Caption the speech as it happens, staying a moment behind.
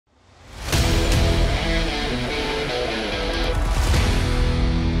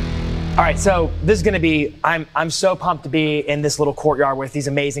All right, so this is going to be, I'm so pumped to be in this little courtyard with these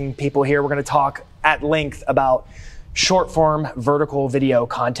amazing people here. We're going to talk at length about short form vertical video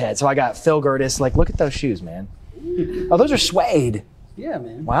content. So I got Phil Gertis. Like, look at those shoes, man. Oh, those are suede. Yeah,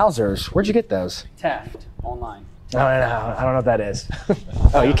 man. Wowzers. Where'd you get those? Taft, online. No, I don't know what that is.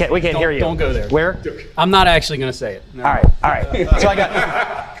 Oh, we can't hear you. Don't go there. Where? I'm not actually going to say it. No. All right. So I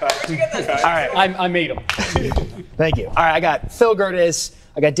got, Where'd you get this? all right. I made them. Thank you. All right, I got Phil Gertis,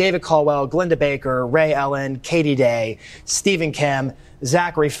 I got David Caldwell, Glinda Baker, Ray Ellen, Katie Day, Stephen Kim,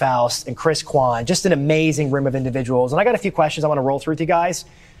 Zachary Faust, and Chris Kwan. Just an amazing room of individuals. And I got a few questions I want to roll through with you guys,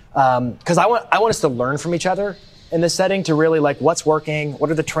 because I want us to learn from each other in this setting to really like what's working, what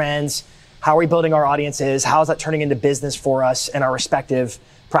are the trends, how are we building our audiences, how is that turning into business for us and our respective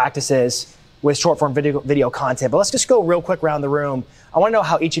practices with short form video content. But let's just go real quick around the room. I want to know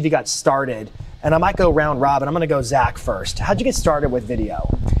how each of you got started. And I might go round robin. I'm going to go Zach first. How'd you get started with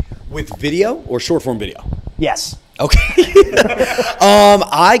video? With video or short form video? Yes. Okay.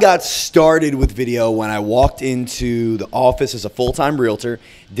 I got started with video when I walked into the office as a full-time realtor.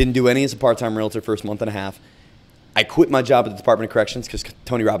 Didn't do any as a part-time realtor first month and a half. I quit my job at the Department of Corrections because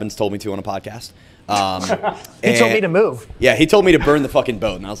Tony Robbins told me to on a podcast. He told me to move. Yeah, he told me to burn the fucking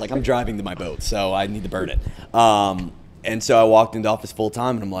boat. And I was like, I'm driving to my boat, so I need to burn it. And so I walked into the office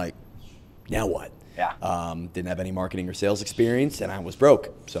full-time, and I'm like, now what? Yeah. Didn't have any marketing or sales experience, and I was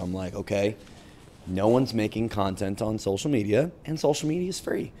broke. So I'm like, okay, no one's making content on social media, and social media is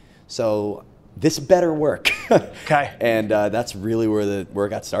free. So this better work. Okay. And that's really where it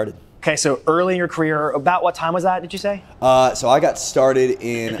got started. Okay, so early in your career, about what time was that, did you say? So I got started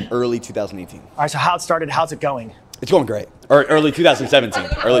in early 2018. All right, so how it started, how's it going? It's going great. Or early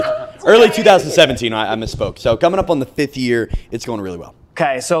 2017. Early 2017, I misspoke. So coming up on the 5th year, it's going really well.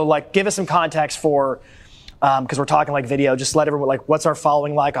 Okay, so like give us some context for, because we're talking like video, just let everyone, like what's our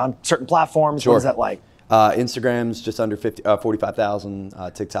following like on certain platforms? Sure. What is that like? Instagram's just under 45,000,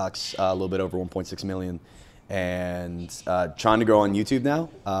 TikTok's a little bit over 1.6 million. And trying to grow on YouTube now.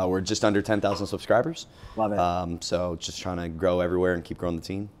 We're just under 10,000 subscribers. Love it. So just trying to grow everywhere and keep growing the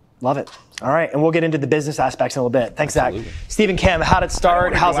team. Love it. All right, and we'll get into the business aspects in a little bit. Thanks, Absolutely. Zach. Stephen Kim, how did it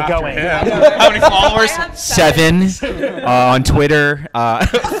start? How's it going? How many followers? 7 on Twitter, 4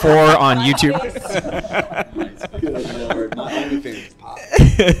 on YouTube. Good Lord, my OnlyFans pop.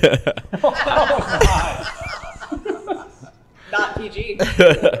 Not PG.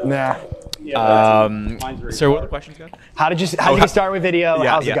 Nah. So what are the questions, guys? How did you get started with video?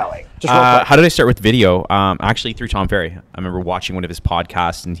 How's it going? Just real quick. How did I start with video? Actually through Tom Ferry. I remember watching one of his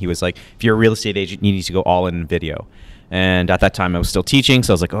podcasts, and he was like, if you're a real estate agent, you need to go all in video. And at that time I was still teaching,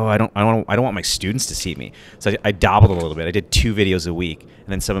 so I was like, oh, I don't want my students to see me. So I dabbled a little bit. I did 2 videos a week, and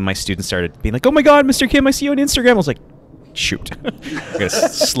then some of my students started being like, oh my God, Mr. Kim, I see you on Instagram. I was like, shoot, I'm gonna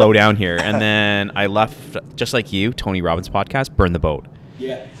slow down here. And then I left, just like you, Tony Robbins' podcast, Burn the Boat.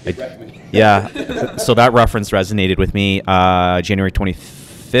 Yeah. Yeah. So that reference resonated with me. January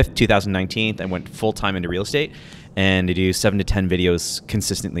 25th, 2019, I went full-time into real estate, and I do 7 to 10 videos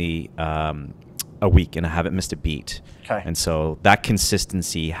consistently a week, and I haven't missed a beat. Okay. And so that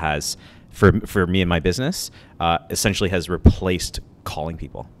consistency has, for me and my business, essentially has replaced calling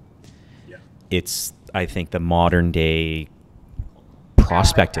people. Yeah. It's, I think, the modern day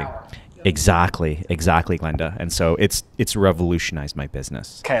prospecting. Exactly, Glenda. And so it's revolutionized my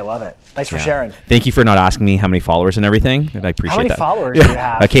business. Okay, I love it. Thanks for sharing. Thank you for not asking me how many followers and everything. And I appreciate that. How many followers do you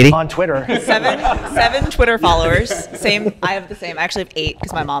have Katie? on Twitter? 7 Twitter followers. Same. I have the same. I actually have 8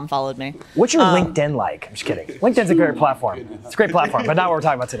 because my mom followed me. What's your LinkedIn like? I'm just kidding. LinkedIn's a great platform. It's a great platform, but not what we're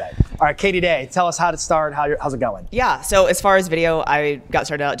talking about today. All right, Katie Day, tell us how to start. How's it going? Yeah. So as far as video, I got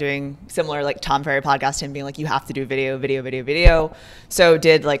started out doing similar like Tom Ferry podcast, him being like, you have to do video. So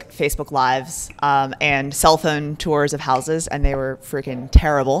did like Facebook Lives and cell phone tours of houses, and they were freaking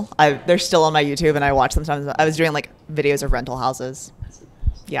terrible. They're still on my YouTube, and I watch them sometimes. I was doing like videos of rental houses.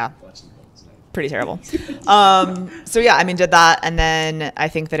 Yeah. Pretty terrible. So yeah, I mean, did that. And then I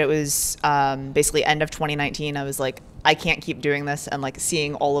think that it was basically end of 2019. I was like, I can't keep doing this. And like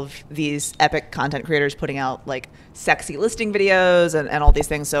seeing all of these epic content creators putting out like sexy listing videos and all these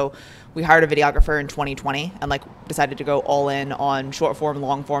things. So we hired a videographer in 2020 and like decided to go all in on short form,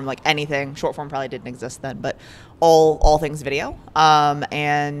 long form, like anything. Short form probably didn't exist then, but all things video.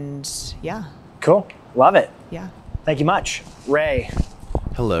 And yeah. Cool. Love it. Yeah. Thank you much. Ray.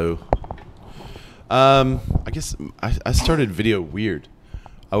 Hello. I guess I started video weird.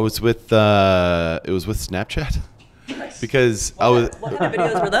 I was with it was with Snapchat. Nice. Because I was. What kind of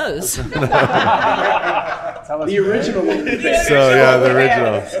videos were those? The original one. So yeah, the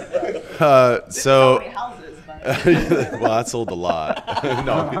original. So Well, I sold a lot.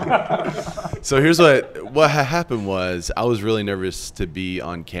 No. So here's what happened was I was really nervous to be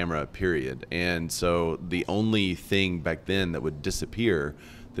on camera, period. And so the only thing back then that would disappear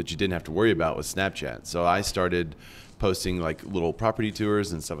that you didn't have to worry about was Snapchat. So I started posting like little property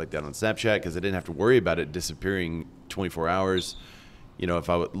tours and stuff like that on Snapchat because I didn't have to worry about it disappearing 24 hours. You know, if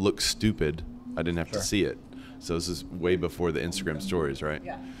I would look stupid, I didn't have to see it. So this is way before the Instagram stories, right?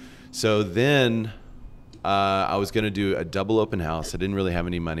 Yeah. So then I was going to do a double open house. I didn't really have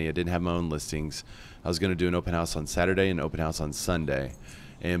any money. I didn't have my own listings. I was going to do an open house on Saturday and an open house on Sunday.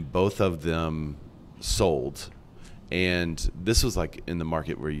 And both of them sold. And this was like in the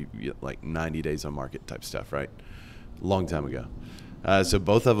market where you get like 90 days on market type stuff, right? Long time ago. So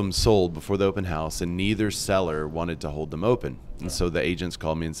both of them sold before the open house, and neither seller wanted to hold them open. And so the agents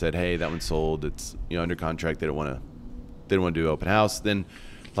called me and said, "Hey, that one sold. It's under contract. They don't want to do open house." Then,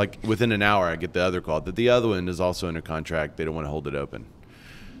 like within an hour, I get the other call that the other one is also under contract. They don't want to hold it open.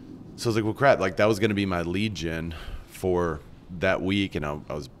 So I was like, "Well, crap!" Like that was going to be my lead gen for that week, and I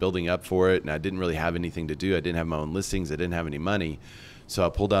was building up for it, and I didn't really have anything to do. I didn't have my own listings. I didn't have any money, so I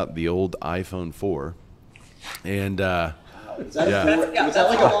pulled out the old iPhone 4, and Was that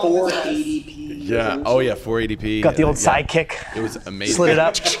like a 480p? Yeah. Oh yeah, 480p. Got the old sidekick. It was amazing. Slid it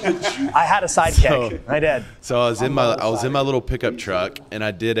up. I had a sidekick. I did. So I was in my little pickup truck, and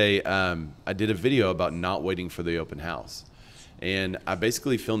I did a video about not waiting for the open house. And I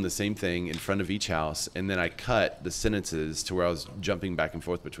basically filmed the same thing in front of each house, and then I cut the sentences to where I was jumping back and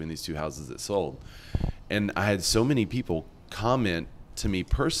forth between these two houses that sold. And I had so many people comment to me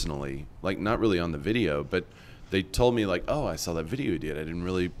personally, like not really on the video, but they told me like, "Oh, I saw that video you did. I didn't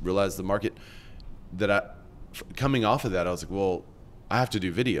really realize the market." Coming off of that, I was like, "Well, I have to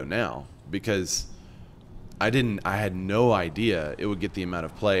do video now," because I had no idea it would get the amount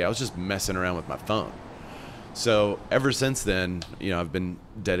of play. I was just messing around with my phone. So ever since then, I've been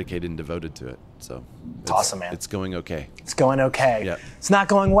dedicated and devoted to it. So it's awesome, man. It's going okay. It's going okay. Yeah. It's not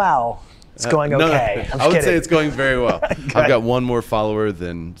going well. It's going okay. No, I would say it's going very well. I've got one more follower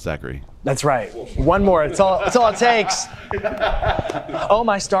than Zachary. That's right. One more. That's all it takes. Oh,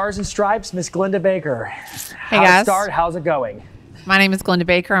 my stars and stripes, Miss Glenda Baker. Hey, guys. How's it going? My name is Glenda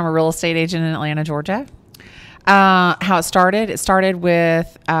Baker. I'm a real estate agent in Atlanta, Georgia. How it started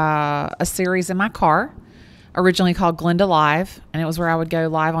with a series in my car, originally called Glenda Live, and it was where I would go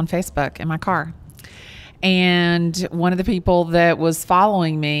live on Facebook in my car. And one of the people that was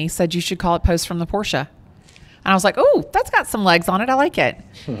following me said, "You should call it Post from the Porsche." And I was like, "Oh, that's got some legs on it. I like it."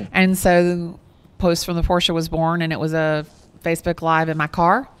 And so Post from the Porsche was born, and it was a Facebook Live in my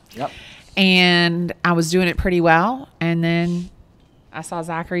car. Yep. And I was doing it pretty well. And then I saw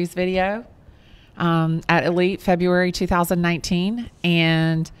Zachary's video at Elite February 2019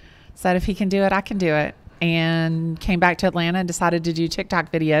 and said, if he can do it, I can do it. And came back to Atlanta and decided to do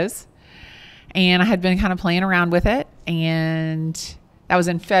TikTok videos. And I had been kind of playing around with it. And that was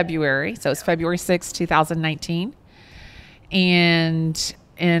in February. So it's February 6, 2019. And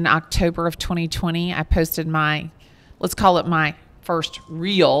in October of 2020, I posted let's call it my first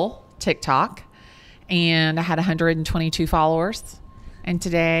real TikTok. And I had 122 followers. And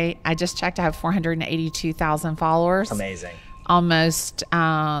today, I just checked, I have 482,000 followers. Amazing. Almost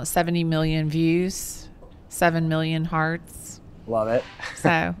 70 million views, 7 million hearts. Love it.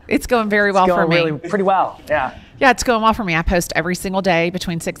 So it's going very well for me. Really pretty well. Yeah. Yeah, it's going well for me. I post every single day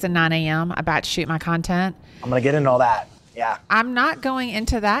between 6 and 9 a.m. I batch shoot my content. I'm going to get into all that. Yeah. I'm not going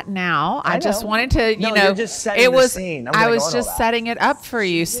into that now. I just wanted to, you're just setting the scene. I was just setting it up for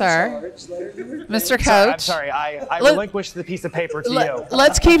you, sir. Mr. Coach. I'm sorry. I relinquished the piece of paper to you.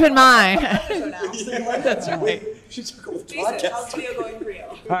 Let's keep in mind. That's right. Jason, how's video going for you?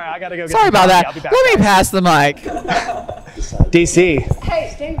 All right, I got to go get Sorry about that. I'll be back. Let me pass the mic. DC.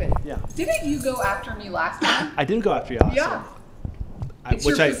 Hey, David. Yeah. Didn't you go after me last time? I didn't go after you, Austin. Yeah. It's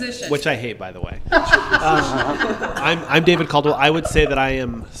your position. Which I hate, by the way. I'm David Caldwell. I would say that I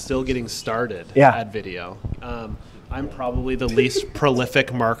am still getting started at video. I'm probably the least prolific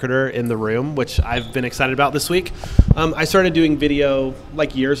marketer in the room, which I've been excited about this week. I started doing video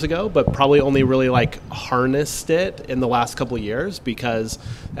like years ago, but probably only really like harnessed it in the last couple of years because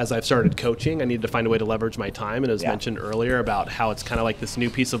as I've started coaching, I needed to find a way to leverage my time. And it was mentioned earlier about how it's kind of like this new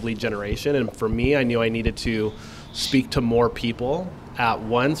piece of lead generation. And for me, I knew I needed to speak to more people at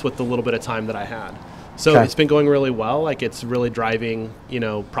once with the little bit of time that I had. So it's been going really well. Like it's really driving,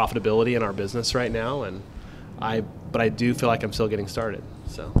 profitability in our business right now. But I do feel like I'm still getting started.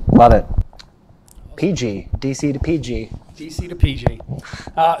 So Love it. PG, DC to PG. DC to PG.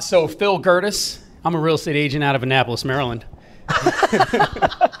 So Phil Gertis, I'm a real estate agent out of Annapolis, Maryland.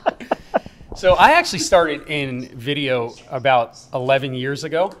 So I actually started in video about 11 years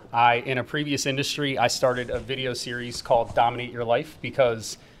ago. In a previous industry, I started a video series called Dominate Your Life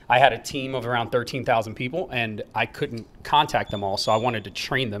because I had a team of around 13,000 people and I couldn't contact them all, so I wanted to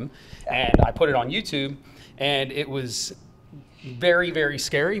train them. And I put it on YouTube, and it was very, very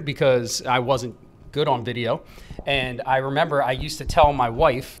scary because I wasn't good on video. And I remember I used to tell my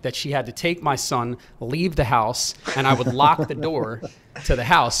wife that she had to take my son, leave the house, and I would lock the door to the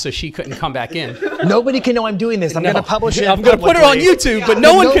house so she couldn't come back in. Nobody can know I'm doing this. I'm going to publish it. I'm going to put it on YouTube, but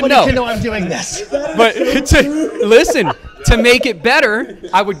no one can know. Nobody can know I'm doing this. But listen, to make it better,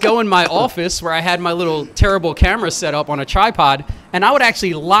 I would go in my office where I had my little terrible camera set up on a tripod, and I would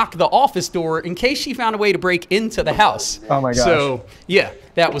actually lock the office door in case she found a way to break into the house. Oh my gosh. So yeah,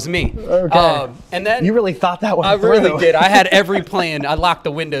 that was me. Okay. And then you really thought that one I through. really did. I had every plan. I locked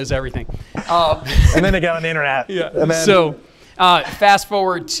the windows, everything. And then they go on the internet. Yeah. And then, So fast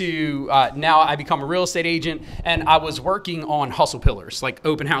forward to now I become a real estate agent, and I was working on hustle pillars, like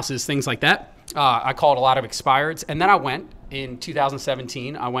open houses, things like that. I called a lot of expireds, and then I went in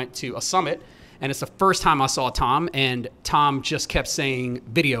 2017, I went to a summit, and it's the first time I saw Tom, and Tom just kept saying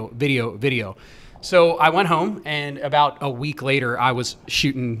video, video, video. So I went home, and about a week later, I was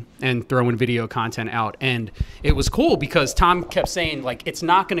shooting and throwing video content out. And it was cool because Tom kept saying, like, it's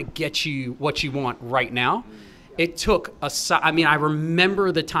not going to get you what you want right now. It took I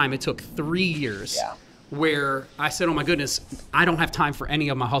remember the time it took 3 years where I said, oh my goodness, I don't have time for any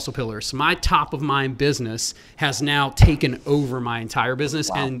of my hustle pillars. My top of mind business has now taken over my entire business.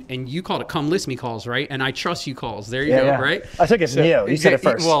 Wow. And you called it come list me calls, right? And I trust you calls. There you go, right? I took it from you. You said it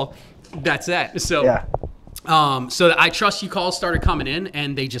first. Well, that's that. So, so the I trust you calls started coming in,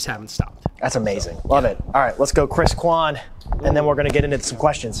 and they just haven't stopped. That's amazing. Love it. All right, let's go Chris Kwan, and then we're going to get into some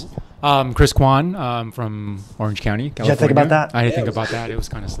questions. Chris Kwan from Orange County, California. Did you think about that? I didn't think about that. It was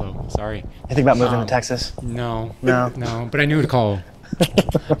kind of slow. Sorry. You think about moving to Texas? No. But I knew to call.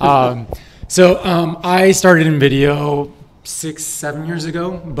 I started in video 6-7 years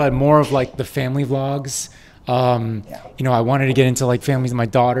ago, but more of like the family vlogs. I wanted to get into like families. My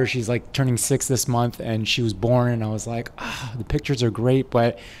daughter, she's like turning 6 this month, and she was born, and I was like, the pictures are great,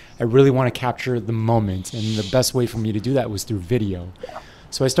 but I really want to capture the moment, and the best way for me to do that was through video.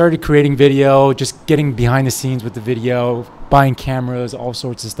 So I started creating video, just getting behind the scenes with the video, buying cameras, all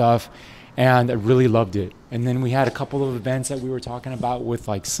sorts of stuff, and I really loved it. And then we had a couple of events that we were talking about with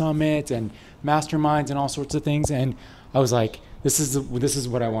like summits and masterminds and all sorts of things, and I was like, this is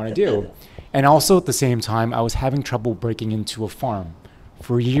what I want to do. And also at the same time, I was having trouble breaking into a farm.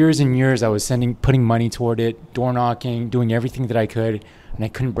 For years and years, I was putting money toward it, door knocking, doing everything that I could, and I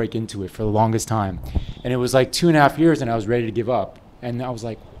couldn't break into it for the longest time. And it was like 2.5 years, and I was ready to give up. And I was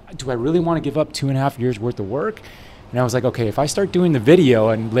like, do I really want to give up 2.5 years worth of work? And I was like, okay, if I start doing the video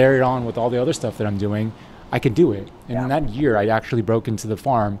and layer it on with all the other stuff that I'm doing, I could do it. And in that year, I actually broke into the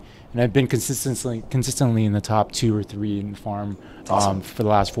farm, and I've been consistently in the top 2 or 3 in the farm for the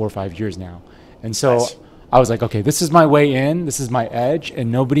last 4 or 5 years now. And so I was like, okay, this is my way in, this is my edge,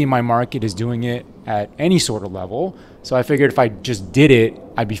 and nobody in my market is doing it at any sort of level. So I figured if I just did it,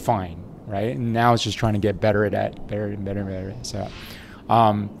 I'd be fine, right? And now it's just trying to get better at that, better and better and better. So,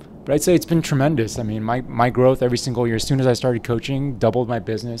 but I'd say it's been tremendous. I mean, my growth every single year, as soon as I started coaching, doubled my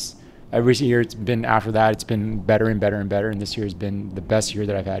business. Every year it's been after that, it's been better and better and better. And this year has been the best year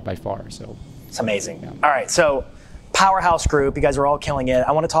that I've had by far. So it's amazing. Yeah. All right. So powerhouse group, you guys are all killing it.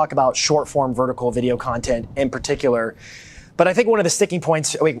 I want to talk about short form vertical video content in particular. But I think one of the sticking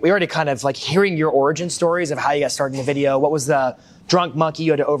points, we already kind of like hearing your origin stories of how you got started in the video. What was the drunk monkey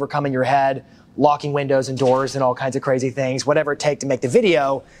you had to overcome in your head, locking windows and doors and all kinds of crazy things, whatever it takes to make the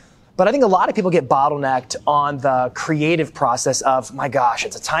video. But I think a lot of people get bottlenecked on the creative process of, my gosh,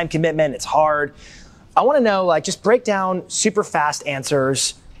 it's a time commitment, it's hard. I want to know, like, just break down super fast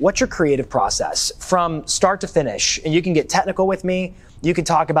answers. What's your creative process from start to finish? And you can get technical with me. You can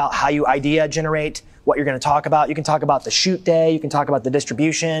talk about how you idea generate what you're going to talk about. You can talk about the shoot day. You can talk about the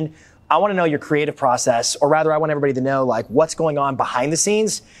distribution. I want to know your creative process, or rather I want everybody to know like what's going on behind the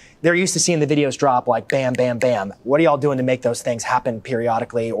scenes. They're used to seeing the videos drop like bam, bam, bam. What are y'all doing to make those things happen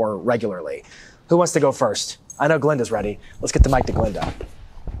periodically or regularly? Who wants to go first? I know Glenda's ready. Let's get the mic to Glenda.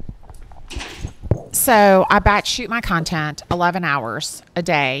 So I batch shoot my content 11 hours a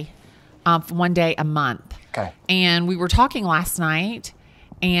day, 1 day a month. Okay. And we were talking last night,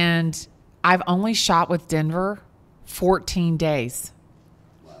 and I've only shot with Denver 14 days.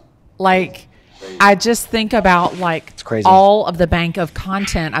 Like, I just think about like all of the bank of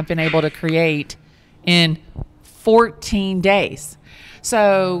content I've been able to create in 14 days.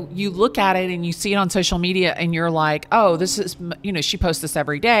 So you look at it and you see it on social media and you're like, oh, this is, she posts this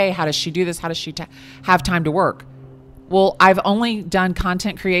every day. How does she do this? How does she have time to work? Well, I've only done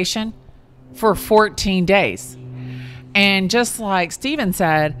content creation for 14 days. And just like Steven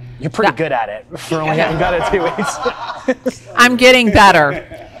said, you're pretty good at it for only having done it 2 weeks. I'm getting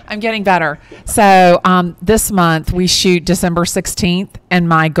better. So this month we shoot December 16th, and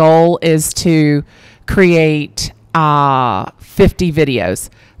my goal is to create 50 videos.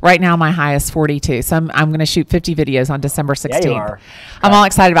 Right now, my high is 42. So I'm going to shoot 50 videos on December 16th. Yeah, you are. I'm all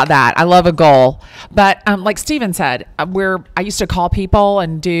excited about that. I love a goal. But like Steven said, I used to call people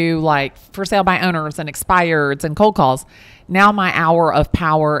and do like for sale by owners and expireds and cold calls. Now my hour of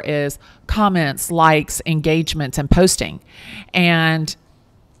power is comments, likes, engagements, and posting. And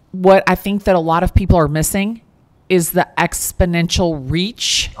what I think that a lot of people are missing is the exponential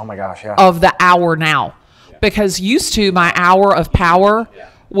reach oh my gosh, yeah. of the hour now. Because used to my hour of power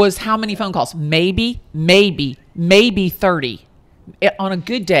was how many phone calls? Maybe 30. On a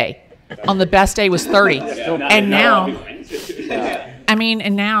good day. On the best day was 30. And now,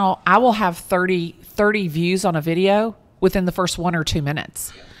 now I will have 30 views on a video within the first 1 or 2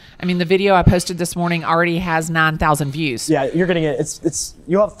 minutes. The video I posted this morning already has 9,000 views. Yeah, you're getting it.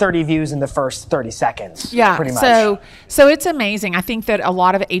 You'll have 30 views in the first 30 seconds. Yeah, pretty much. So it's amazing. I think that a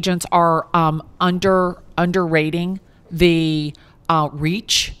lot of agents are underrating the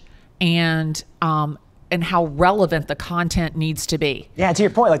reach and how relevant the content needs to be. Yeah, to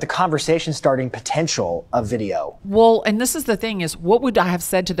your point, like the conversation starting potential of video. Well, and this is the thing is, what would I have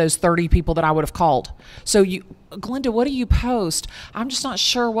said to those 30 people that I would have called? So Glenda, what do you post? I'm just not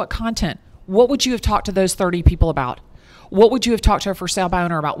sure what content. What would you have talked to those 30 people about? What would you have talked to a for sale by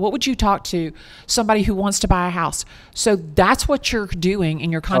owner about? What would you talk to somebody who wants to buy a house? So that's what you're doing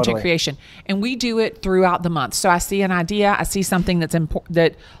in your content creation. And we do it throughout the month. So I see an idea, I see something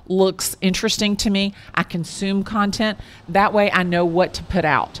that looks interesting to me. I consume content. That way I know what to put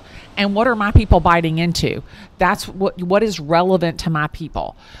out. And what are my people biting into? That's what is relevant to my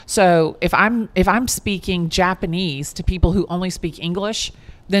people. So if I'm speaking Japanese to people who only speak English,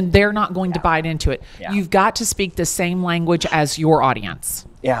 then they're not going to bite into it. Yeah. You've got to speak the same language as your audience.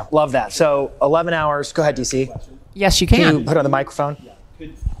 Yeah, love that. So 11 hours. Go ahead, DC. Yes, you can. Can you put on the microphone? Yeah.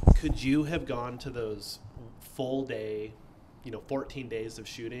 Could you have gone to those full day, 14 days of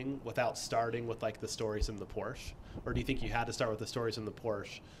shooting without starting with like the stories in the Porsche? Or do you think you had to start with the stories in the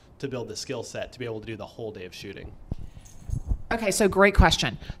Porsche to build the skill set to be able to do the whole day of shooting? Okay, so great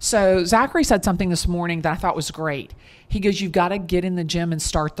question. So Zachary said something this morning that I thought was great. He goes, you've got to get in the gym and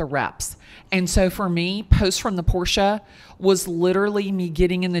start the reps. And so for me, Post from the Porsche was literally me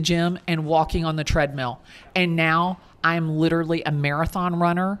getting in the gym and walking on the treadmill. And now I'm literally a marathon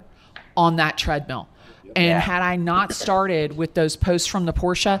runner on that treadmill. And had I not started with those posts from the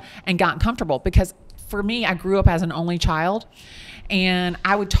Porsche and gotten comfortable, because for me, I grew up as an only child, and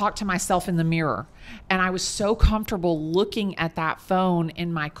I would talk to myself in the mirror. And I was so comfortable looking at that phone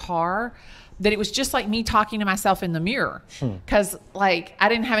in my car that it was just like me talking to myself in the mirror, because like I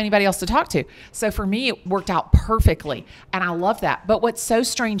didn't have anybody else to talk to. So for me, it worked out perfectly. And I love that. But what's so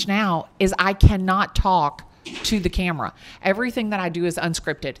strange now is I cannot talk to the camera. Everything that I do is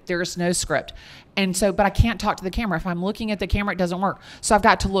unscripted. There's no script. And so, but I can't talk to the camera. If I'm looking at the camera, it doesn't work. So I've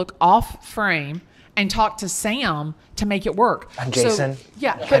got to look off frame and talk to Sam to make it work. I'm Jason. So,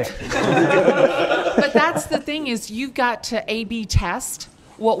 yeah, but that's the thing is you've got to A/B test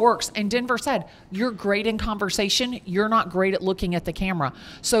what works. And Denver said, you're great in conversation. You're not great at looking at the camera.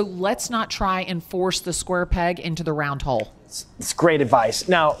 So let's not try and force the square peg into the round hole. It's great advice.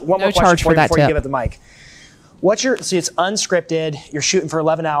 Now, one No more question charge for that before you tip. give it the mic. So it's unscripted. You're shooting for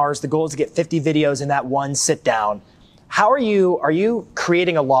 11 hours. The goal is to get 50 videos in that one sit down. How are you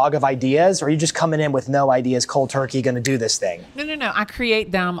creating a log of ideas, or are you just coming in with no ideas, cold turkey, going to do this thing? No. I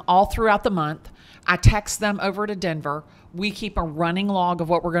create them all throughout the month. I text them over to Denver. We keep a running log of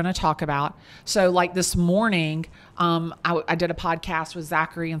what we're going to talk about. So like this morning, I did a podcast with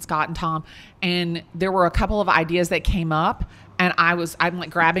Zachary and Scott and Tom, and there were a couple of ideas that came up. And I'm like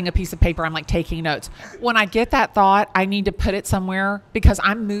grabbing a piece of paper. I'm like taking notes. When I get that thought, I need to put it somewhere because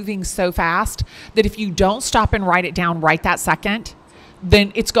I'm moving so fast that if you don't stop and write it down right that second,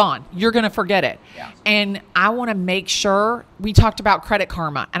 then it's gone. You're going to forget it. Yeah. And I want to make sure. We talked about Credit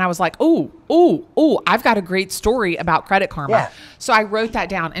Karma, and I was like, ooh, I've got a great story about Credit Karma. Yeah. So I wrote that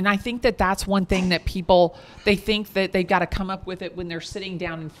down. And I think that that's one thing that people, they think that they've got to come up with it when they're sitting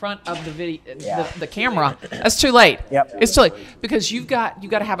down in front of the video, the camera. That's too late. Yep. It's too late because you've got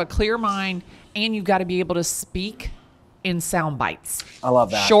to have a clear mind, and you've got to be able to speak in sound bites. I love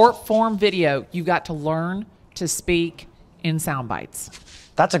that. Short form video, you've got to learn to speak in sound bites.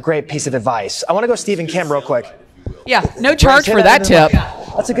 That's a great piece of advice. I want to go Steve and Kim real quick. Yeah, no charge for that tip.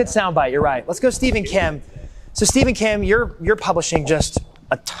 That's a good soundbite. You're right. Let's go Steve and Kim. So Steve and Kim, you're publishing just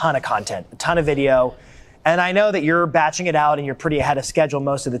a ton of content, a ton of video. And I know that you're batching it out and you're pretty ahead of schedule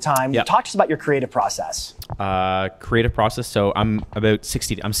most of the time. Yep. Talk to us about your creative process. Creative process. So I'm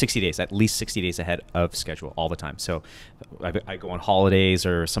 60 days, at least 60 days ahead of schedule all the time. So I go on holidays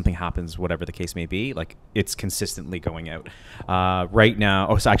or something happens, whatever the case may be, like it's consistently going out. Right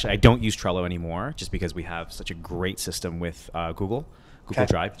now, so actually I don't use Trello anymore just because we have such a great system with Google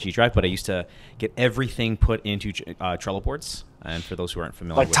Drive, G Drive, but I used to get everything put into Trello boards. And for those who aren't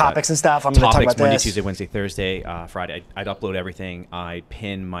familiar with topics that, and stuff, I'm going to talk about Monday, this. Tuesday, Wednesday, Thursday, Friday. I'd upload everything. I'd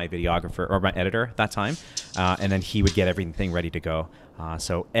pin my videographer or my editor at that time, and then he would get everything ready to go.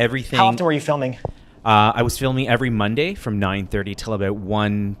 So everything. How often were you filming? I was filming every Monday from 9:30 till about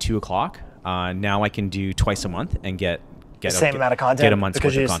 1, 2 o'clock. Now I can do twice a month and get the same amount of content? Get a month's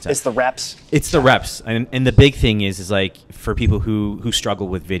worth of content. It's the reps. It's the reps, and the big thing is like for people who struggle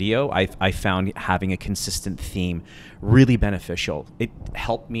with video, I found having a consistent theme really beneficial. It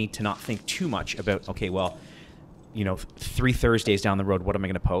helped me to not think too much about, okay, well, 3 Thursdays down the road, what am I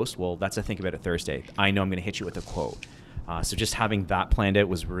going to post? Well, that's a think about it Thursday. I know I'm going to hit you with a quote. So just having that planned out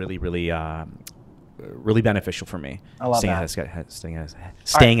was really, really beneficial for me. I love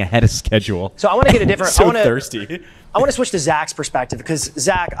staying ahead of schedule. So I want to get a different. So thirsty. I want to switch to Zach's perspective because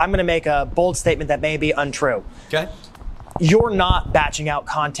Zach, I'm going to make a bold statement that may be untrue. Okay. You're not batching out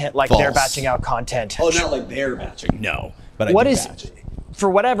content like they're batching out content. Oh, not like they're batching. No. But what is, for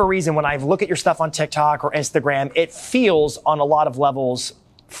whatever reason, when I look at your stuff on TikTok or Instagram, it feels on a lot of levels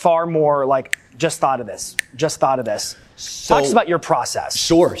far more like just thought of this. So, talk to us about your process.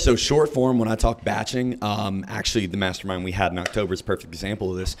 Sure. So short form, when I talk batching, actually the mastermind we had in October is a perfect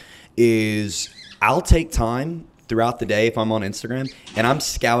example of this, is I'll take time throughout the day if I'm on Instagram and I'm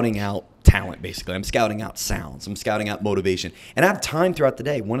scouting out talent, basically. I'm scouting out sounds. I'm scouting out motivation. And I have time throughout the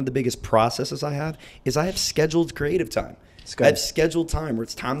day. One of the biggest processes I have is I have scheduled creative time. I have scheduled time where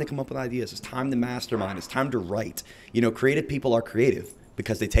it's time to come up with ideas. It's time to mastermind. It's time to write. Creative people are creative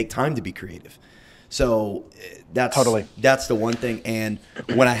because they take time to be creative. So that's the one thing. And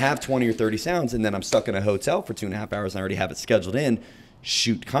when I have 20 or 30 sounds and then I'm stuck in a hotel for 2.5 hours and I already have it scheduled in,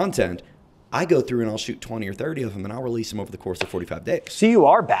 shoot content, I go through and I'll shoot 20 or 30 of them and I'll release them over the course of 45 days. So you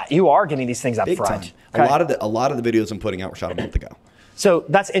are getting these things up Big front. Time. Okay. A lot of the videos I'm putting out were shot a month ago. So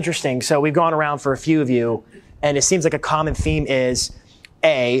that's interesting. So we've gone around for a few of you and it seems like a common theme is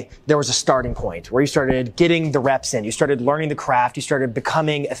there was a starting point where you started getting the reps in, you started learning the craft, you started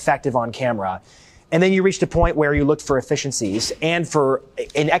becoming effective on camera. And then you reached a point where you looked for efficiencies and for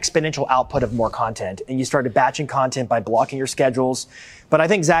an exponential output of more content. And you started batching content by blocking your schedules. But I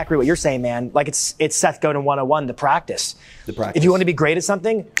think, Zachary, what you're saying, man, like it's Seth Godin 101, the practice. If you want to be great at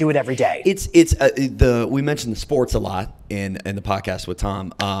something, do it every day. We mentioned the sports a lot in the podcast with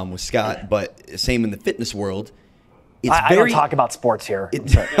Tom, with Scott, but same in the fitness world. I don't talk about sports here.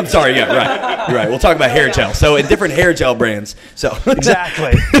 I'm sorry. Yeah, right. You're right. We'll talk about hair gel. So in different hair gel brands. So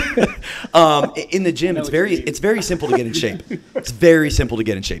exactly. In the gym, it's very simple to get in shape. It's very simple to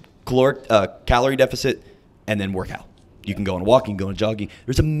get in shape. Calorie deficit, and then workout. You can go on walking, go on jogging.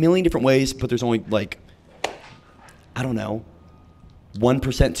 There's a million different ways, but there's only 1%,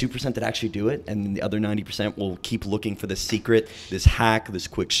 2% that actually do it, and the other 90% will keep looking for this secret, this hack, this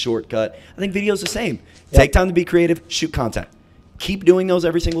quick shortcut. I think video's the same. Take time to be creative, shoot content. Keep doing those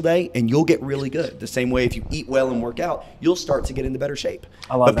every single day, and you'll get really good. The same way if you eat well and work out, you'll start to get into better shape.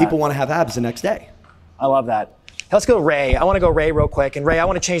 I love that. But people want to have abs the next day. I love that. Let's go Ray. I want to go Ray real quick. And Ray, I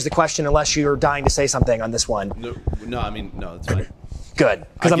want to change the question unless you're dying to say something on this one. No, it's fine. Good,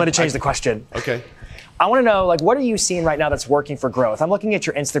 because I'm going to change the question. Okay. I want to know, what are you seeing right now that's working for growth? I'm looking at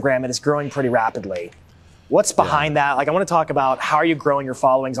your Instagram and it's growing pretty rapidly. What's behind that? I want to talk about how are you growing your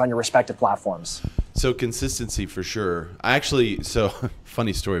followings on your respective platforms? So consistency for sure.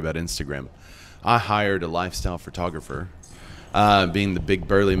 Funny story about Instagram. I hired a lifestyle photographer, being the big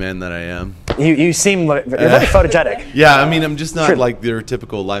burly man that I am. You seem you're very photogenic. Yeah, I mean, I'm just not like your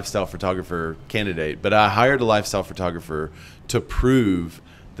typical lifestyle photographer candidate, but I hired a lifestyle photographer to prove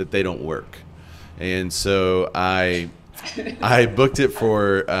that they don't work. And so I booked it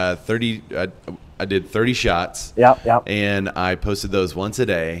for 30. I did 30 shots. Yep. And I posted those once a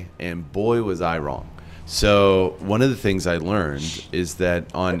day, and boy was I wrong. So one of the things I learned is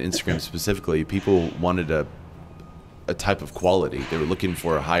that on Instagram specifically, people wanted a type of quality. They were looking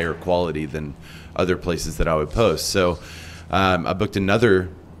for a higher quality than other places that I would post. So I booked another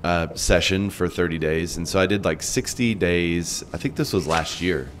session for 30 days. And so I did like 60 days. I think this was last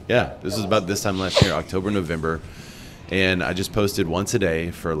year. Yeah, this was about this time last year, October, November. And I just posted once a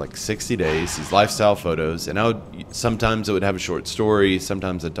day for like 60 days, these lifestyle photos. And sometimes it would have a short story.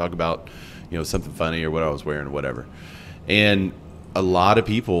 Sometimes I'd talk about, something funny or what I was wearing or whatever. And a lot of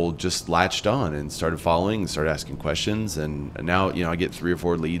people just latched on and started following and started asking questions. And now, I get 3 or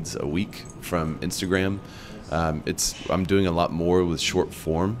 4 leads a week from Instagram. I'm doing a lot more with short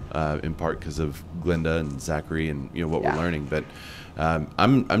form, in part because of Glenda and Zachary and what we're learning. But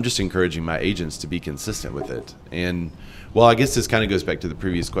I'm just encouraging my agents to be consistent with it. And well, I guess this kind of goes back to the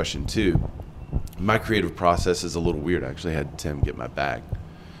previous question too. My creative process is a little weird. I actually had Tim get my bag.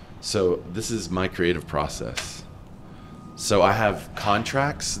 So this is my creative process. So I have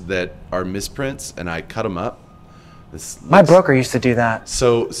contracts that are misprints, and I cut them up. My broker used to do that.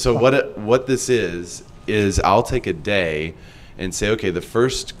 So what this is I'll take a day and say, okay, the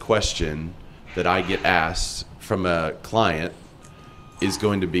first question that I get asked from a client is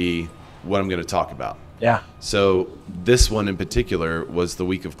going to be what I'm going to talk about. Yeah. So this one in particular was the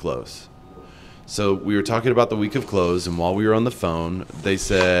week of close. So we were talking about the week of close, and while we were on the phone, they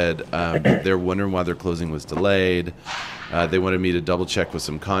said they're wondering why their closing was delayed. They wanted me to double check with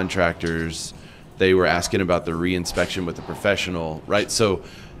some contractors. They were asking about the re-inspection with the professional, right? So,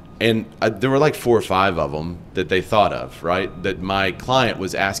 and there were like 4 or 5 of them that they thought of, right? That my client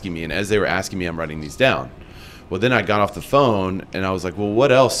was asking me, and as they were asking me, I'm writing these down. Well, then I got off the phone, and I was like, well,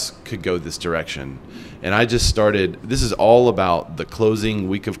 what else could go this direction? And I just started, this is all about the closing,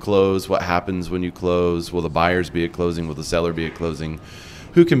 week of close, what happens when you close, will the buyers be at closing, will the seller be at closing,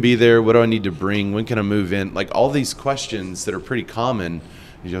 who can be there, what do I need to bring, when can I move in, like all these questions that are pretty common.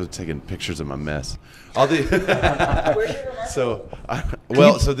 Taking pictures of my mess. So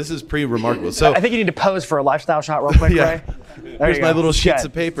this is pretty remarkable. So I think you need to pose for a lifestyle shot real quick, Ray. Here's my little sheets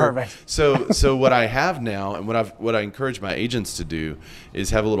of paper. Perfect. So what I have now, and what I encourage my agents to do, is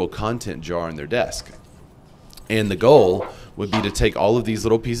have a little content jar on their desk. And the goal would be to take all of these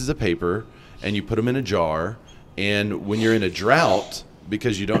little pieces of paper and you put them in a jar. And when you're in a drought,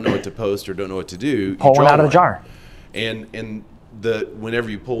 because you don't know what to post or don't know what to do, pull one out of the jar. And whenever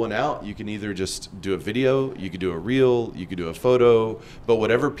you pull one out, you can either just do a video, you could do a reel, you could do a photo, but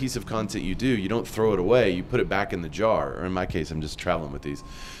whatever piece of content you do, you don't throw it away, you put it back in the jar. Or in my case, I'm just traveling with these.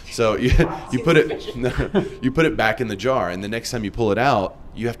 So you put it back in the jar, and the next time you pull it out,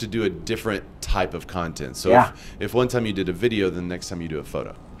 you have to do a different type of content. So if one time you did a video, then the next time you do a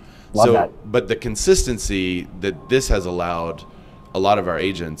photo. Love that. But the consistency that this has allowed a lot of our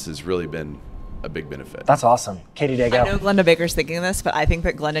agents has really been a big benefit. That's awesome. Katie Day, go. I know Glenda Baker's thinking this, but I think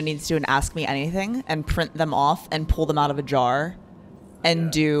that Glenda needs to do an Ask Me Anything and print them off and pull them out of a jar and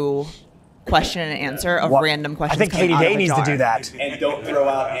do question and answer of random questions. I think Katie Day needs to do that. And don't throw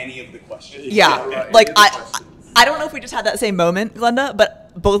out any of the questions. Yeah. Like, I don't know if we just had that same moment, Glenda,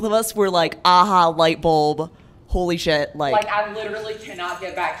 but both of us were like, aha, light bulb. Holy shit! Like I literally cannot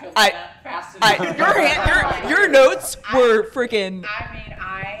get back to a fast enough. Your notes were freaking. I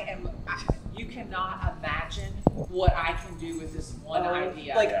mean, you cannot imagine what I can do with this one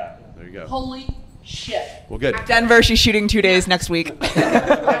idea. Like, there you go. Holy shit! Well, good. Denver, she's shooting 2 days next week. I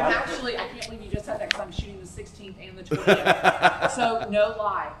can't believe you just said that because I'm shooting the 16th and the 20th. So no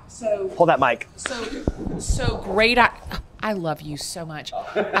lie. So hold that mic. So great. I love you so much.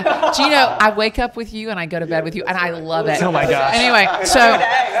 Do you know, I wake up with you and I go to bed with you, and I love it. Oh my gosh. Anyway, so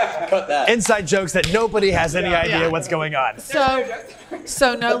cut that. Inside jokes that nobody has any idea what's going on.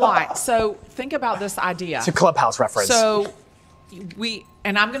 So no lie. So think about this idea. It's a Clubhouse reference. So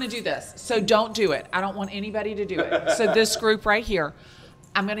and I'm going to do this. So don't do it. I don't want anybody to do it. So this group right here,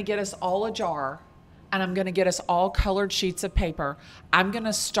 I'm going to get us all a jar, and I'm going to get us all colored sheets of paper. I'm going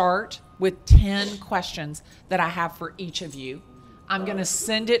to start with 10 questions that I have for each of you. I'm going to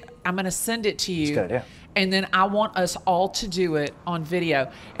send it to you. That's a good idea. And then I want us all to do it on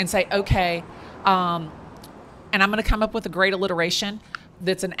video and say, okay, and I'm going to come up with a great alliteration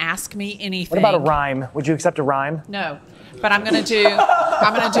that's an ask me anything. What about a rhyme? Would you accept a rhyme? No. But I'm going to do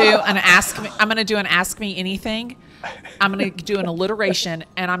an ask me anything. I'm going to do an alliteration,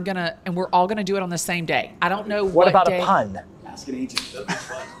 and we're all going to do it on the same day. I don't know what about day. A pun? Ask an agent.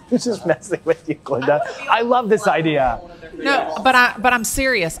 I'm just messing with you, Glenda. I love this idea. No, but I'm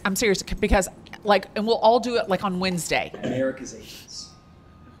serious. I'm serious because and we'll all do it like on Wednesday. America's agents.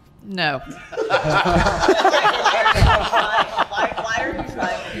 No. Why are you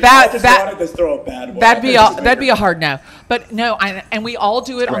trying? That'd be a hard no. But no, and we all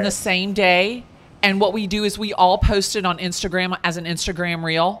do it on the same day. And what we do is we all post it on Instagram as an Instagram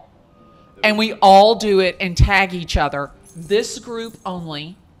reel, and we all do it and tag each other. This group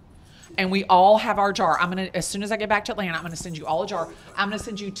only, and we all have our jar. I'm gonna, as soon as I get back to Atlanta, I'm gonna send you all a jar. I'm gonna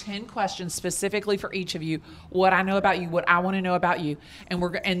send you 10 questions specifically for each of you, what I know about you, what I want to know about you,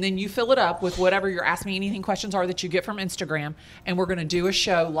 and then you fill it up with whatever your Ask Me Anything questions are that you get from Instagram, and we're gonna do a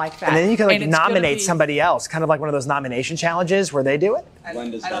show like that. And then you can like nominate somebody else, kind of like one of those nomination challenges where they do it.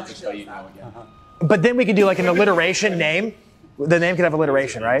 Glenda's about to spell you now again. But then we can do like an alliteration name. The name could have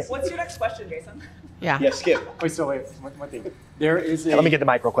alliteration, right? What's your next question, Jason? Yeah. Yeah, skip. Wait, one thing. There is a... Let me get the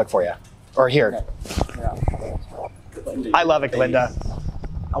mic real quick for you. Or here. I love it, Glinda.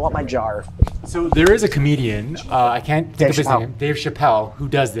 I want my jar. So there is a comedian, I can't think of his Chappelle. name, Dave Chappelle, who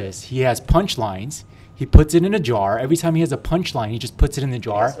does this. He has punchlines. He puts it in a jar. Every time he has a punchline, he just puts it in the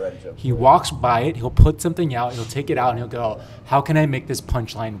jar. He walks by it. He'll put something out. He'll take it out and he'll go, how can I make this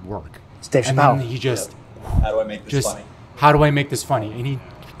punchline work? It's Dave And Chappelle. then he just, How do I make this funny? how do I make this funny? And he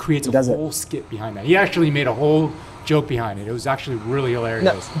creates a whole skit behind that. He actually made a whole joke behind it. It was actually really hilarious.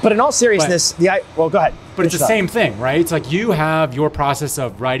 No, but in all seriousness, well, go ahead. But it's the Finish up. same thing, right? It's like you have your process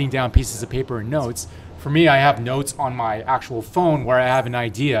of writing down pieces of paper and notes. For me, I have notes on my actual phone where I have an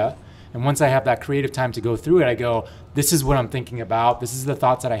idea. And once I have that creative time to go through it, I go, this is what I'm thinking about. This is the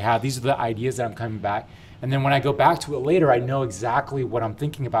thoughts that I have. These are the ideas that I'm coming back. And then when I go back to it later, I know exactly what I'm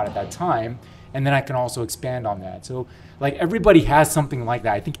thinking about at that time. And then I can also expand on that. So like everybody has something like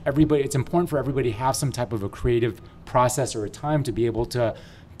that. I think it's important for everybody to have some type of a creative process or a time to be able to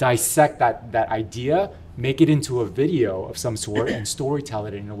dissect that idea, make it into a video of some sort and storytell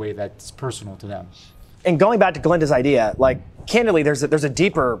it in a way that's personal to them. And going back to Glinda's idea, like candidly, there's a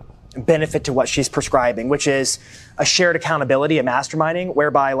deeper benefit to what she's prescribing, which is a shared accountability at masterminding,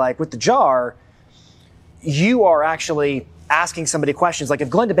 whereby like with the jar, you are actually asking somebody questions. Like if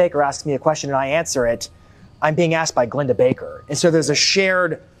Glinda Baker asks me a question and I answer it, I'm being asked by Glinda Baker. And so there's a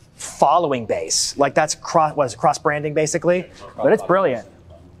shared following base. Like that's cross branding basically, but it's brilliant.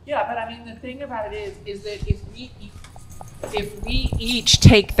 Yeah, but I mean, the thing about it is that if we each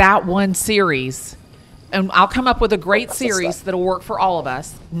take that one series, and I'll come up with a great series that'll work for all of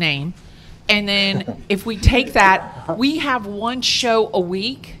us, name, and then if we take that, we have one show a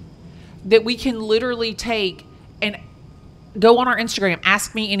week that we can literally take and go on our Instagram,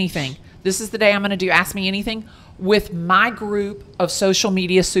 Ask Me Anything. This is the day I'm going to do Ask Me Anything with my group of social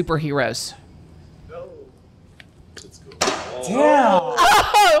media superheroes. Yeah.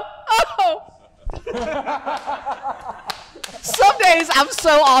 Some days I'm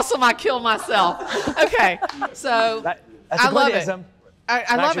so awesome I kill myself. Okay, so That's I a love it. Glindism.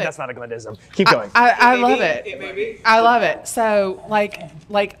 I love Actually, it. that's not a Glindism. Keep going. I love it. I love it. So like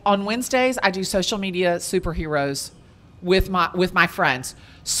on Wednesdays I do social media superheroes with my friends.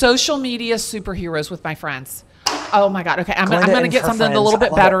 Social media superheroes with my friends. Oh my God. Okay, I'm gonna get something a little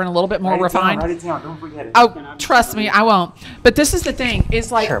bit better and a little bit more refined. Write it down. Don't forget it. Oh, trust me, I won't. But this is the thing: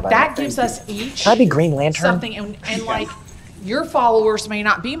 is like that gives us each Can I be Green Lantern? something, and like your followers may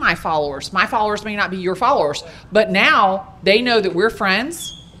not be my followers. My followers may not be your followers. But now they know that we're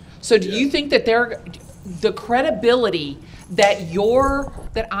friends. So do you think that the credibility that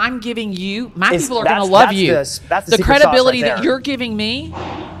I'm giving you, my people are going to love you. That's the secret credibility sauce right that there. you're giving me,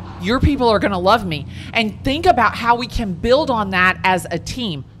 your people are going to love me. And think about how we can build on that as a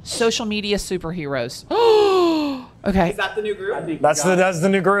team. Social media superheroes. Okay. Is that the new group? That's the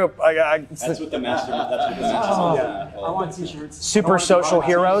new group. That's what the mastermind. That's what the mastermind. I want t-shirts. Super social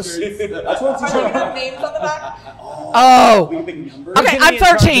heroes. That's what t-shirts. Names on the back? Oh. Big number. Okay, I'm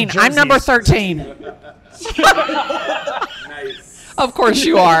 13. I'm number 13. Nice. Of course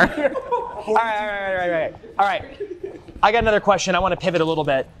you are. All right. I got another question. I want to pivot a little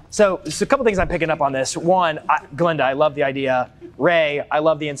bit. So a couple things I'm picking up on this. One, Glinda, I love the idea. Ray, I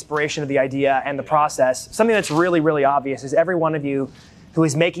love the inspiration of the idea and the process. Something that's really, really obvious is every one of you who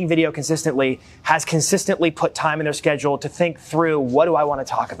is making video consistently has consistently put time in their schedule to think through, what do I want to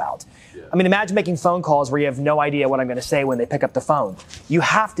talk about? Yeah. I mean, imagine making phone calls where you have no idea what I'm going to say when they pick up the phone. You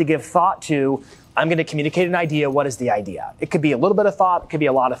have to give thought to, I'm going to communicate an idea. What is the idea? It could be a little bit of thought. It could be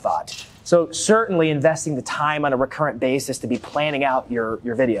a lot of thought. So certainly investing the time on a recurrent basis to be planning out your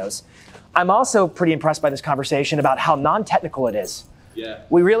videos. I'm also pretty impressed by this conversation about how non-technical it is. Yeah.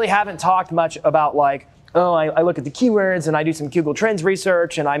 We really haven't talked much about like, oh, I look at the keywords and I do some Google Trends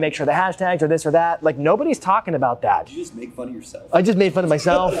research and I make sure the hashtags are this or that. Like nobody's talking about that. Did you just make fun of yourself? I just made fun of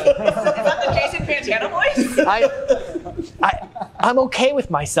myself. Is that the Jason Pantana voice? I'm okay with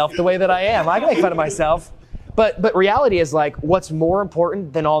myself the way that I am. I can make fun of myself. But reality is like what's more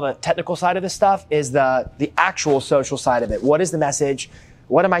important than all the technical side of this stuff is the actual social side of it. What is the message?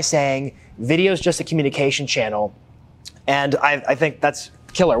 What am I saying? Video is just a communication channel. And I think that's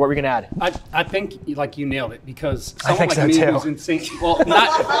killer. What were we going to add? I think like you nailed it because I someone think like so me too. who's insane. Well,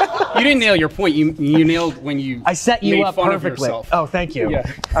 not You didn't nail your point. You nailed when you. I set you made up fun of perfectly. yourself. Oh, thank you.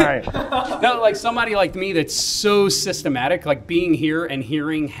 Yeah. All right. No, like somebody like me that's so systematic, like being here and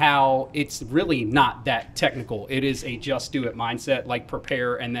hearing how it's really not that technical. It is a just do it mindset, like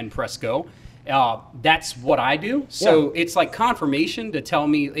prepare and then press go. That's what I do. So it's like confirmation to tell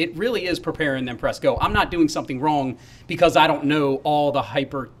me it really is prepare and then press go. I'm not doing something wrong because I don't know all the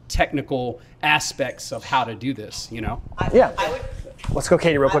hyper technical aspects of how to do this, you know? Let's go,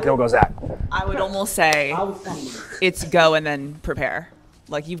 Katie, real quick, and then we'll go Zach. I would almost say it's go and then prepare.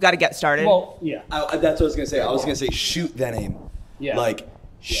 Like, you've got to get started. Well, yeah. That's what I was gonna say. I was gonna say shoot then aim. Yeah. Like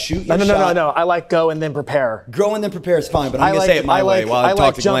shoot your shot. No. I like go and then prepare. Grow and then prepare is fine, but I'm I gonna like- say it my I way like- while I I like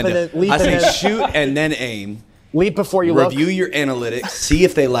talk to jump and Glenda. then leap I and say then- shoot and then aim. Leap before you look. Review your analytics. See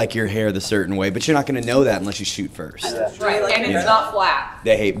if they like your hair the certain way, but you're not gonna know that unless you shoot first. Right, and it's not flat.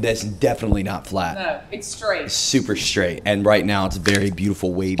 That's definitely not flat. No, it's straight. It's super straight, and right now it's very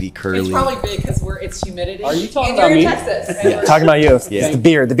beautiful, wavy, curly. It's probably big because it's humidity. Are you talking and about you're me? in Texas. Yeah. Talking about you. Yeah. It's the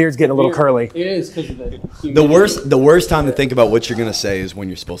beard. The beard's getting a little curly. It is because of the The worst time to think about what you're gonna say is when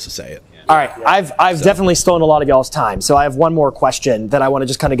you're supposed to say it. All right, I've definitely stolen a lot of y'all's time, so I have one more question that I want to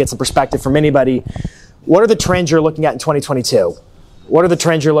just kind of get some perspective from anybody. What are the trends you're looking at in 2022? What are the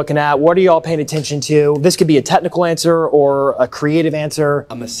trends you're looking at? What are y'all paying attention to? This could be a technical answer or a creative answer.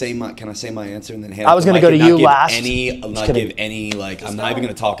 I'm gonna say my. Can I say my answer and then hand? I was going to go to you last. I'm not give any like. I'm not even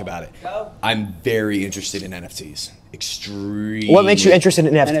gonna talk about it. I'm very interested in NFTs. Extremely. What makes you interested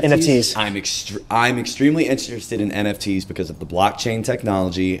in NFTs? I'm extremely interested in NFTs because of the blockchain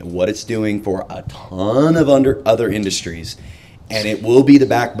technology and what it's doing for a ton of other industries, and it will be the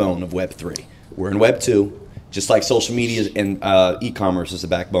backbone of Web3. We're in Web 2, just like social media and e-commerce is the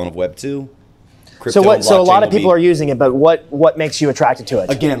backbone of Web 2. So a lot of people are using it, but what makes you attracted to it?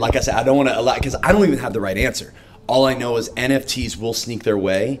 Again, like I said, I don't want to because I don't even have the right answer. All I know is NFTs will sneak their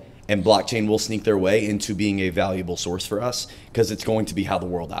way and blockchain will sneak their way into being a valuable source for us because it's going to be how the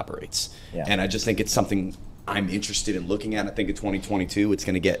world operates. Yeah. And I just think it's something I'm interested in looking at. I think in 2022 it's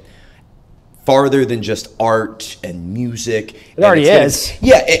going to get farther than just art and music. It already is.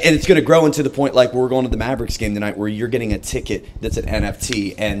 Yeah, and it's going to grow into the point like we're going to the Mavericks game tonight where you're getting a ticket that's an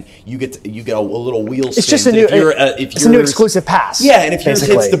NFT and you get a little wheel spin. It's just a new exclusive pass. Yeah, and if yours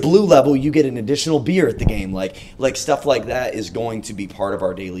basically hits the blue level, you get an additional beer at the game. Like stuff like that is going to be part of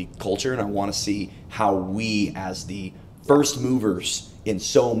our daily culture, and I want to see how we, as the first movers in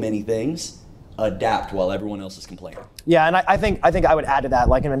so many things, adapt while everyone else is complaining. Yeah, and I think I would add to that.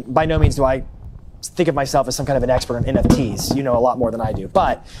 Like, and by no means do I think of myself as some kind of an expert on NFTs. You know a lot more than I do.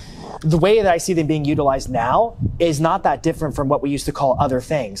 But the way that I see them being utilized now is not that different from what we used to call other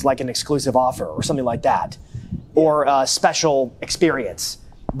things, like an exclusive offer or something like that, or a special experience.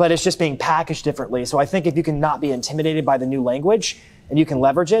 But it's just being packaged differently. So I think if you can not be intimidated by the new language and you can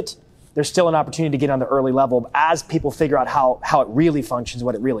leverage it, there's still an opportunity to get on the early level as people figure out how it really functions,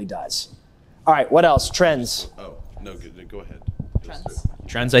 what it really does. All right, what else? Trends. Oh, no, go ahead.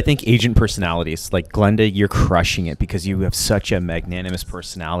 Trends, I think agent personalities. Like Glenda, you're crushing it because you have such a magnanimous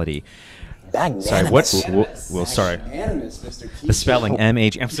personality. Magnanimous. Sorry, sorry. Magnanimous, Mr. T. The spelling,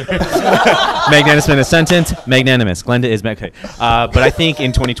 M-H, I'm sorry. Magnanimous in a sentence, magnanimous. Glenda is, okay. But I think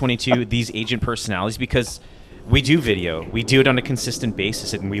in 2022, these agent personalities, because we do video, we do it on a consistent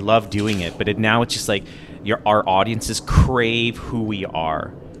basis, and we love doing it, but now it's just like our audiences crave who we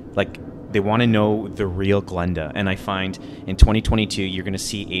are. Like, they want to know the real Glenda, and I find in 2022 you're going to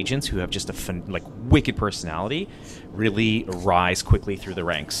see agents who have just a wicked personality really rise quickly through the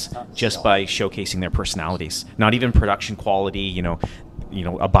ranks just by showcasing their personalities. Not even production quality, you know,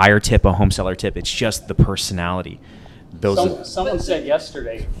 a buyer tip, a home seller tip. It's just the personality. Someone said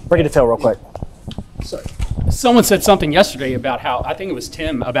yesterday. Bring it to Phil real quick. Sorry. Someone said something yesterday about how, I think it was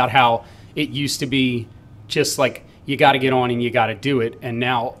Tim, about how it used to be just like you got to get on and you got to do it, and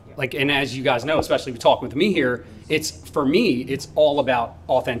now. And as you guys know, especially talking with me here, for me, it's all about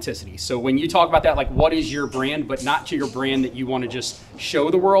authenticity. So when you talk about that, like what is your brand, but not to your brand that you want to just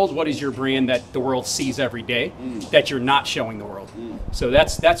show the world, what is your brand that the world sees every day that you're not showing the world? So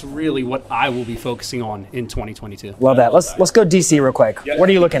that's really what I will be focusing on in 2022. Love that. Let's go DC real quick. What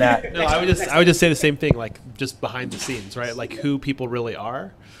are you looking at? No, I would just say the same thing, like just behind the scenes, right? Like who people really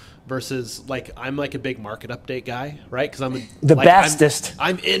are. Versus, like, I'm like a big market update guy, right? Because I'm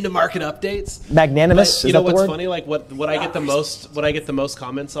into market updates. Magnanimous. But, you know what's funny? Like what I get the most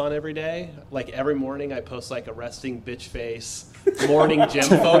comments on every day. Like every morning, I post like a resting bitch face morning gym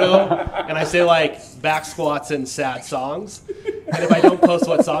photo, and I say like back squats and sad songs. And if I don't post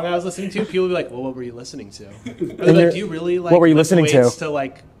what song I was listening to, people will be like, well, what were you listening to? Or they're like, do you really like what were you listening to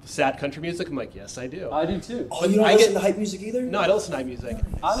like sad country music? I'm like, yes, I do. I do too. Oh, you don't listen to hype music either? No, I don't listen to hype music.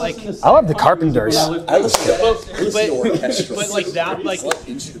 I love the Carpenters. I listen to orchestral. But like that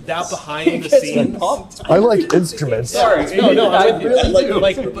behind the scenes. I like instruments. Sorry, no, I'm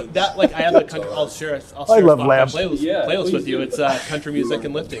with you. But that I have a country. I'll share a playlist with you. It's country music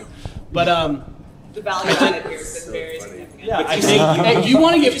and lifting. But the value added here has been very significant. Yeah, I think if you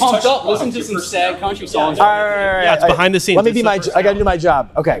want to get pumped up, listen to some sad country songs. All right. Yeah, it's behind the scenes. Let me be I got to do my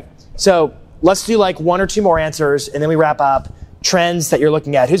job. Okay, so let's do like 1 or 2 more answers, and then we wrap up. Trends that you're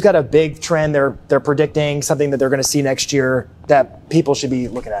looking at. Who's got a big trend they're predicting, something that they're going to see next year that people should be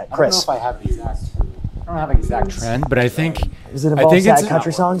looking at? Chris. I don't know if I have an exact trend, but I think Does it involve sad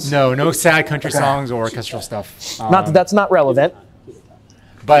country songs? No sad country songs or orchestral stuff. Not that that's not relevant.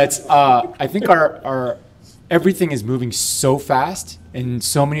 But I think our everything is moving so fast in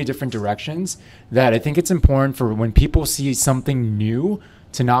so many different directions that I think it's important for when people see something new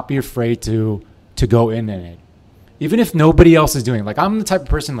to not be afraid to go in it. Even if nobody else is doing it. Like, I'm the type of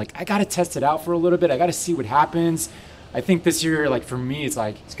person, like, I got to test it out for a little bit. I got to see what happens. I think this year, like, for me, it's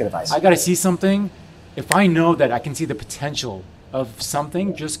like, it's good advice. I got to see something. If I know that I can see the potential of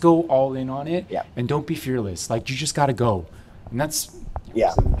something, just go all in on it. Yeah. And don't be fearless. Like, you just got to go. And that's...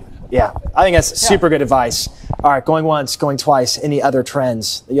 Yeah. I think that's super good advice. All right, going once, going twice. Any other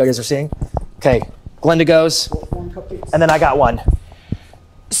trends that you guys are seeing? Okay, Glenda goes, and then I got one.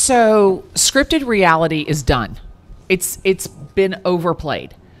 So scripted reality is done. It's been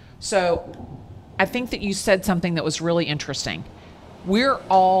overplayed. So I think that you said something that was really interesting. We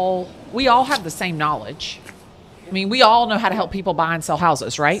all have the same knowledge. I mean, we all know how to help people buy and sell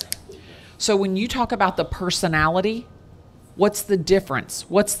houses, right? So when you talk about the personality, what's the difference?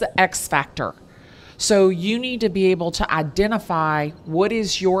 What's the X factor? So you need to be able to identify what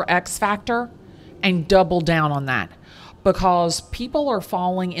is your X factor and double down on that. Because people are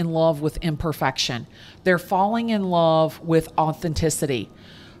falling in love with imperfection. They're falling in love with authenticity.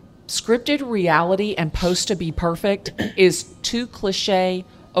 Scripted reality and post to be perfect is too cliche,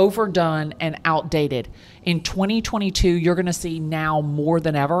 overdone, and outdated. In 2022, you're going to see now more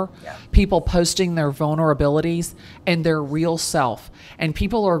than ever people posting their vulnerabilities and their real self. And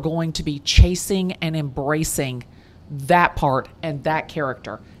people are going to be chasing and embracing that part and that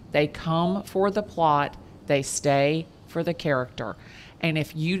character. They come for the plot, they stay for the character. And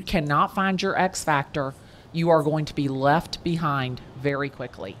if you cannot find your X factor, you are going to be left behind very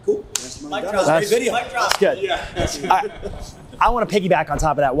quickly. Cool. That's good. Yeah. I want to piggyback on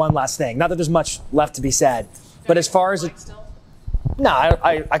top of that one last thing. Not that there's much left to be said, but as far as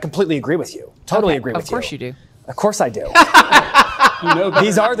I completely agree with you. Totally agree with you. Of course you do. Of course I do.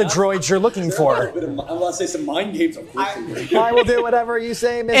 These are the droids you're looking for. I want to say some mind games. Of course I will do whatever you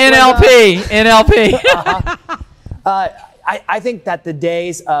say, Ms. NLP. I think that the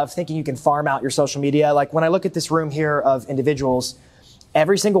days of thinking you can farm out your social media, like when I look at this room here of individuals,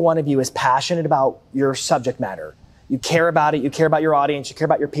 every single one of you is passionate about your subject matter. You care about it. You care about your audience. You care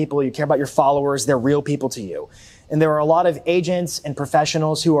about your people. You care about your followers. They're real people to you. And there are a lot of agents and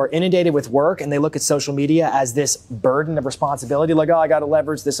professionals who are inundated with work, and they look at social media as this burden of responsibility. Like, oh, I got to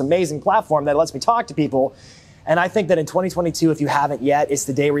leverage this amazing platform that lets me talk to people. And I think that in 2022, if you haven't yet, it's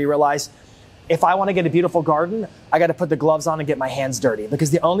the day where you realize, if I want to get a beautiful garden, I got to put the gloves on and get my hands dirty, because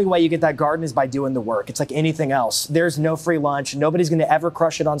the only way you get that garden is by doing the work. It's like anything else. There's no free lunch. Nobody's going to ever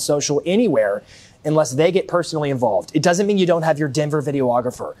crush it on social anywhere unless they get personally involved. It doesn't mean you don't have your Denver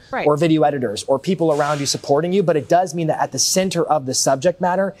videographer or video editors or people around you supporting you, but it does mean that at the center of the subject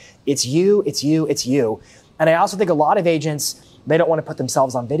matter, it's you, it's you, it's you. And I also think a lot of agents, they don't want to put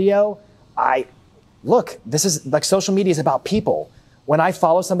themselves on video. This is like, social media is about people. When I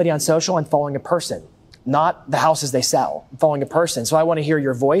follow somebody on social, I'm following a person, not the houses they sell. I'm following a person. So I want to hear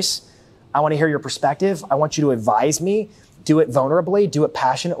your voice. I want to hear your perspective. I want you to advise me. Do it vulnerably, do it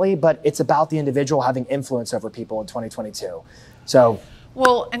passionately, but it's about the individual having influence over people in 2022. So,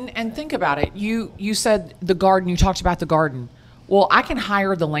 well, and think about it. You said the garden, you talked about the garden. Well, I can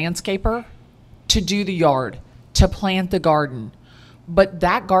hire the landscaper to do the yard, to plant the garden, but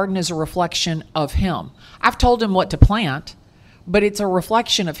that garden is a reflection of him. I've told him what to plant, but it's a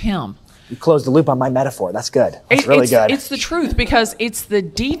reflection of him. You closed the loop on my metaphor. That's good. That's really good. It's the truth, because it's the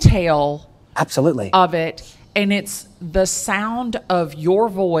detail absolutely of it. And it's the sound of your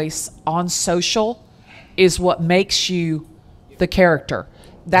voice on social is what makes you the character.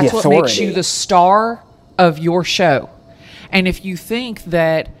 That's what makes you the star of your show. And if you think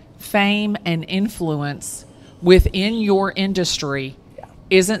that fame and influence within your industry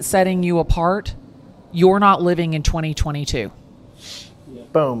isn't setting you apart, you're not living in 2022.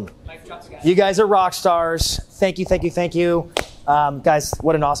 Boom. You guys are rock stars. Thank you, thank you, thank you. Guys,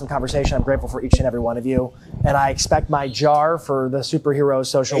 what an awesome conversation. I'm grateful for each and every one of you. And I expect my jar for the superhero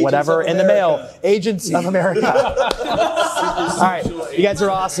social Agents whatever of in the America. mail. Agents of America. All right. You guys are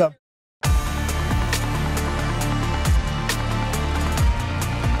awesome.